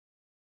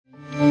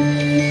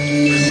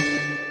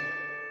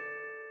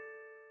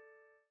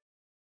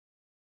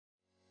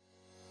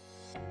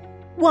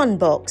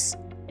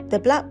OneBox, the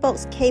black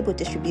box cable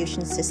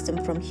distribution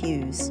system from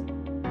Huhges.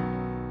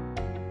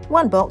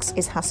 OneBox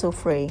is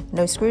hassle-free.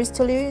 No screws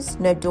to lose,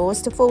 no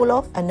doors to fall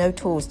off, and no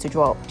tools to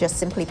drop. Just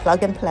simply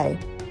plug and play.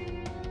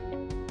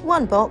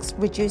 OneBox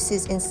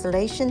reduces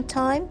installation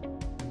time,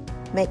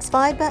 makes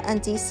fibre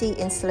and DC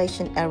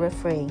installation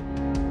error-free.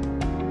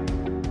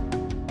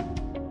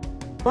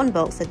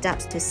 OneBox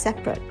adapts to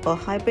separate or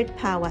hybrid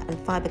power and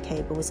fibre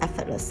cables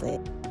effortlessly.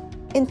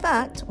 In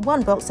fact,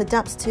 OneBox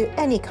adapts to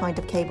any kind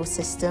of cable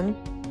system.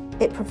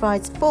 It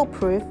provides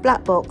foolproof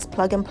black box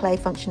plug-and-play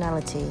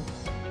functionality.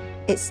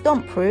 It's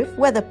stomp-proof,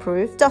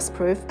 weatherproof,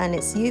 dustproof, and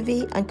it's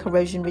UV and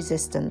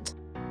corrosion-resistant.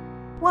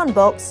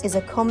 OneBox is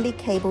a combi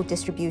cable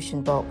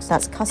distribution box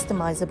that's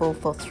customizable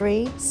for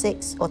 3,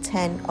 6, or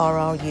 10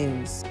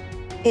 RRUs.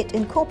 It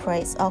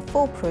incorporates our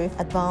foolproof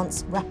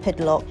advanced rapid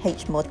lock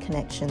HMOD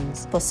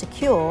connections for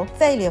secure,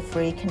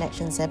 failure-free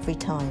connections every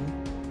time.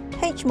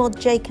 HMOD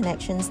J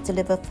connections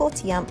deliver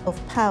 40 amp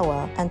of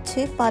power and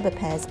 2 fibre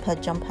pairs per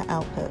jumper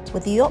output,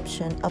 with the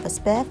option of a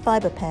spare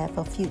fibre pair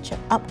for future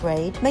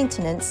upgrade,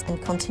 maintenance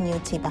and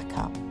continuity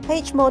backup.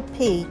 HMOD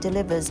P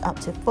delivers up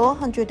to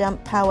 400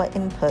 amp power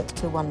input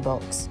to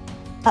OneBox.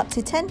 Up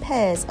to 10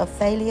 pairs of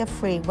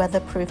failure-free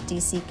weatherproof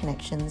DC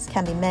connections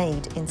can be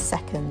made in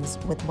seconds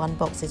with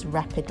OneBox's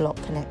rapid lock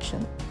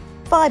connection.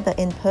 Fibre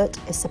input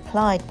is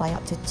supplied by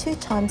up to 2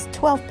 times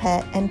 12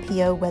 pair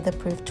MPO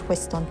weatherproof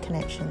twist-on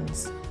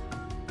connections.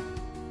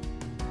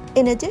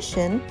 In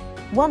addition,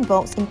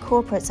 OneBox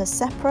incorporates a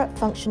separate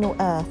functional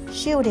earth,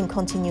 shielding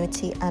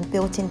continuity and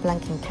built-in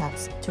blanking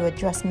caps to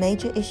address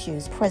major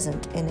issues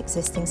present in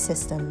existing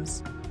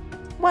systems.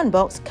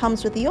 OneBox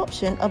comes with the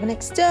option of an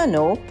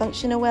external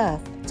functional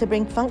earth to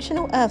bring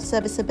functional earth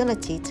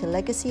serviceability to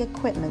legacy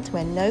equipment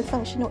where no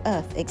functional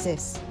earth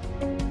exists.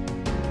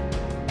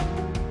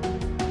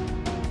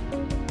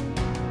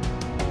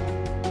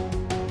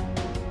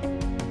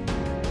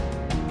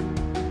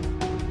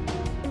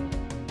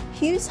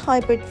 Huhges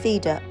hybrid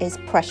feeder is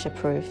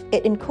pressure-proof.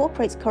 It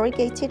incorporates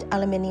corrugated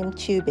aluminium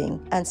tubing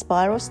and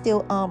spiral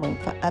steel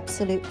armouring for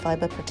absolute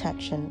fibre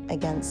protection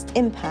against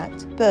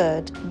impact,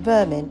 bird,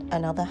 vermin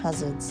and other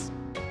hazards.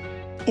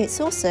 It's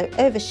also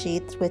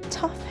oversheathed with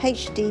tough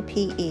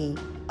HDPE.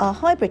 Our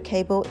hybrid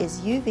cable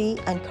is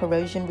UV and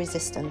corrosion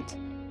resistant.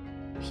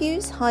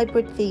 Huhges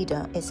hybrid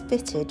feeder is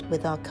fitted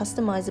with our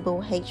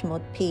customisable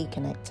HMOD P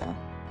connector.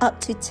 Up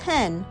to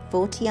 10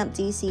 40 amp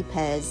DC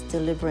pairs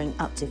delivering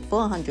up to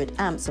 400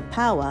 amps of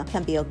power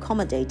can be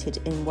accommodated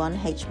in one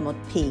HMOD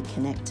P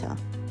connector.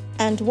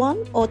 And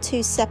 1 or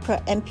 2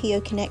 separate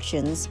MPO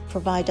connections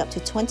provide up to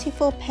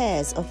 24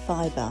 pairs of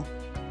fibre,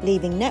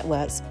 leaving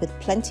networks with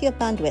plenty of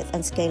bandwidth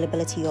and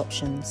scalability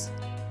options.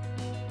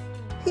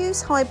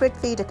 Huhges hybrid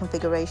feeder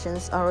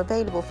configurations are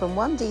available from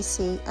 1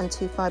 DC and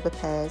 2 fibre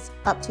pairs,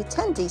 up to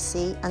 10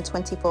 DC and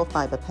 24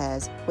 fibre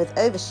pairs, with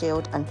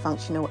overshield and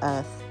functional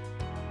earth.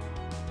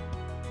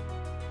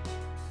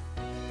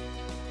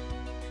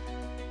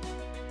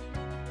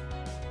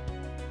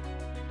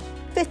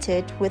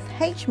 Fitted with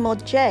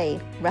HMOD J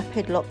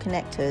rapid lock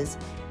connectors,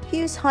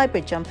 Huhges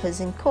hybrid jumpers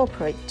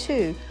incorporate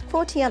 2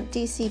 40 amp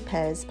DC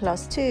pairs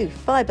plus 2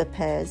 fibre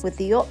pairs with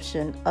the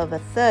option of a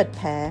third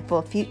pair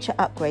for future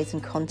upgrades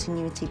and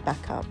continuity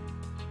backup.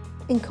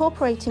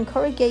 Incorporating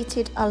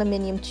corrugated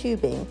aluminium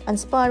tubing and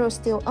spiral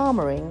steel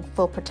armouring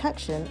for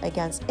protection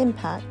against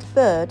impact,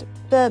 bird,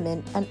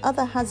 vermin and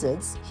other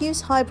hazards,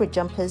 Huhges hybrid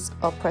jumpers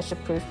are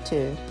pressure-proof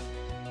too.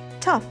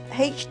 Tough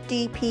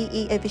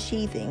HDPE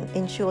oversheathing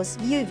ensures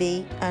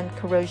UV and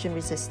corrosion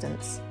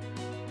resistance.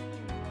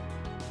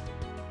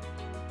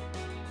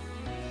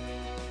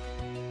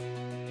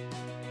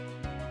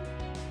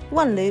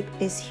 OneLoop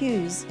is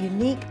Huhges'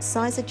 unique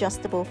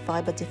size-adjustable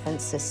fibre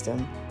defence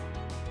system.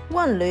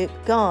 OneLoop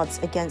guards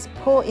against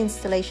poor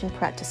installation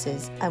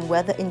practices and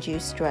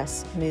weather-induced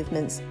stress,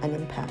 movements and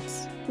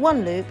impacts.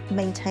 OneLoop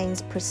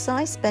maintains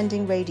precise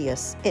bending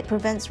radius. It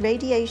prevents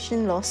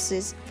radiation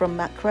losses from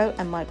macro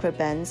and micro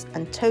bends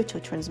and total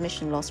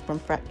transmission loss from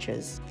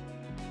fractures.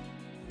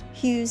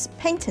 Huhges'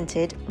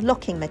 patented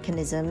locking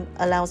mechanism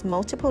allows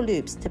multiple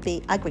loops to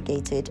be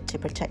aggregated to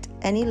protect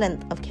any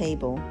length of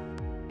cable.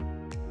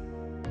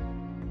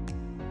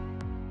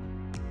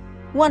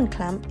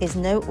 OneClamp is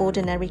no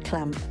ordinary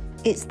clamp.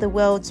 It's the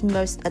world's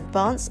most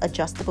advanced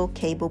adjustable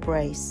cable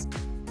brace.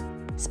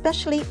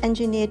 Specially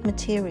engineered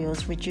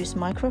materials reduce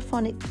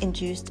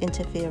microphonic-induced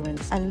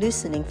interference and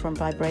loosening from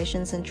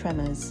vibrations and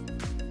tremors.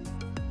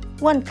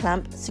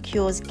 OneClamp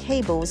secures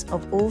cables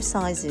of all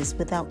sizes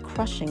without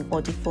crushing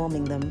or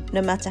deforming them,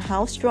 no matter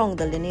how strong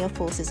the linear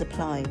force is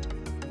applied.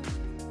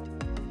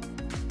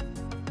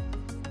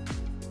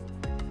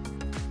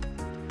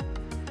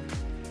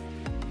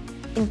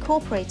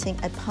 Incorporating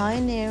a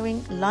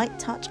pioneering light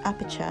touch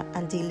aperture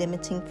and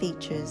delimiting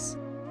features.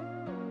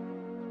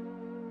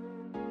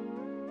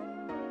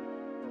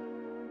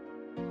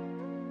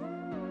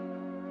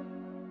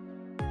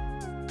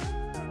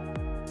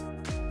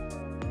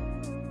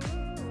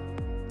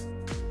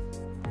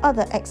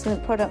 Other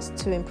excellent products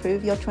to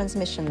improve your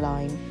transmission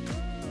line.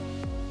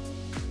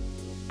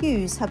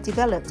 Huhges have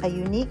developed a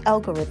unique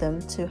algorithm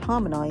to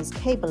harmonize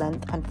cable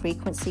length and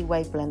frequency,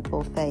 wavelength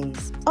or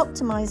phase.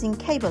 Optimizing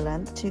cable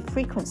length to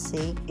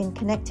frequency in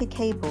connected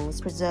cables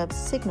preserves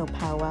signal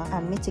power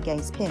and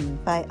mitigates PIM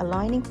by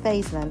aligning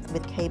phase length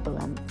with cable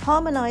length.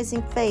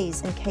 Harmonizing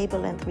phase and cable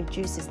length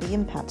reduces the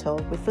impact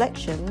of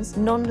reflections,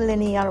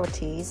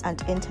 non-linearities and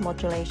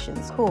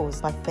intermodulations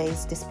caused by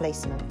phase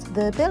displacement.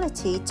 The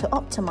ability to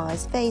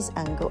optimize phase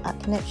angle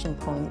at connection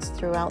points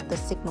throughout the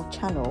signal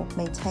channel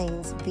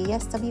maintains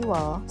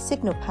VSWR,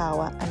 signal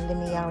power and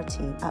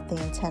linearity at the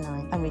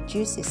antennae and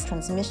reduces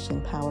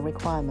transmission power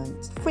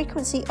requirements.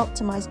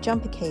 Frequency-optimized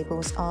jumper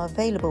cables are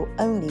available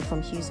only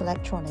from Huhges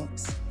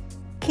Electronics.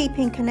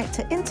 Keeping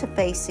connector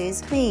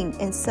interfaces clean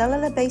in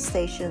cellular base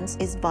stations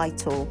is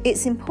vital.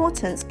 Its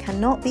importance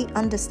cannot be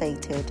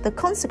understated. The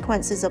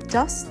consequences of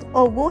dust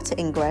or water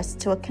ingress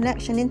to a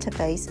connection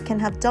interface can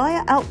have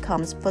dire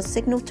outcomes for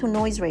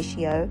signal-to-noise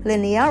ratio,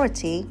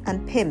 linearity,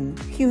 and PIM.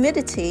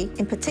 Humidity,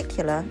 in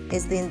particular,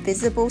 is the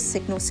invisible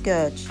signal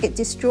scourge. It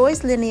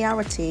destroys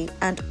linearity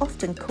and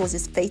often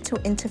causes fatal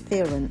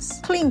interference.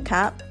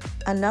 CleanCap,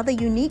 another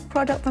unique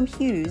product from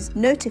Huhges,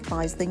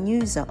 notifies the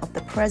user of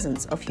the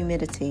presence of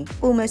humidity.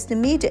 Almost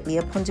immediately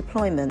upon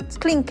deployment,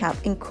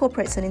 CleanCap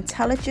incorporates an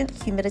intelligent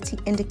humidity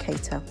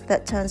indicator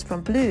that turns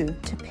from blue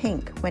to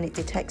pink when it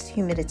detects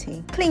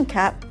humidity.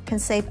 CleanCap can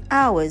save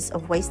hours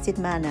of wasted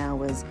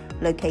man-hours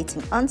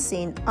locating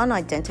unseen,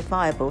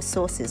 unidentifiable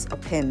sources of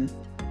PIM.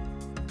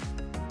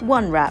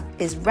 OneWrap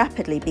is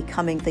rapidly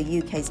becoming the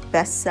UK's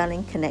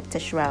best-selling connector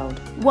shroud.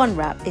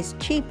 OneWrap is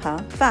cheaper,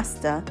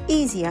 faster,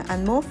 easier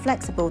and more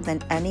flexible than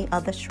any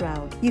other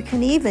shroud. You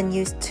can even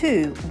use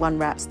two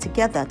OneWraps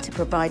together to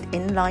provide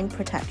inline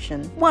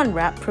protection.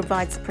 OneWrap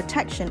provides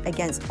protection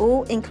against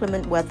all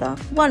inclement weather.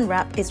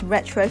 OneWrap is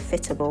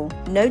retrofittable.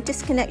 No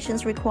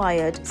disconnections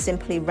required,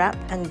 simply wrap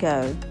and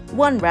go.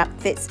 OneWrap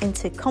fits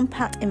into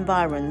compact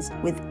environs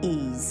with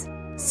ease.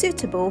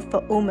 Suitable for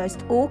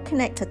almost all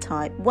connector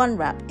type,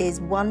 OneWrap is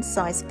one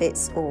size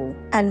fits all.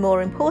 And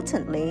more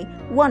importantly,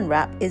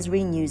 OneWrap is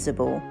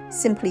reusable.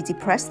 Simply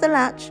depress the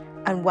latch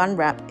and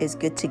OneWrap is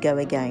good to go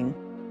again.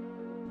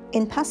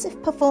 In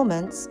passive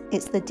performance,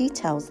 it's the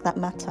details that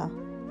matter.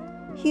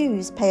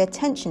 Huhges pay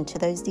attention to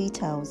those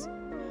details.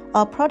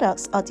 Our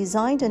products are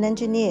designed and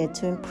engineered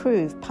to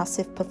improve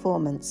passive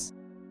performance.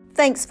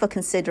 Thanks for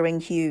considering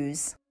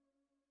Huhges.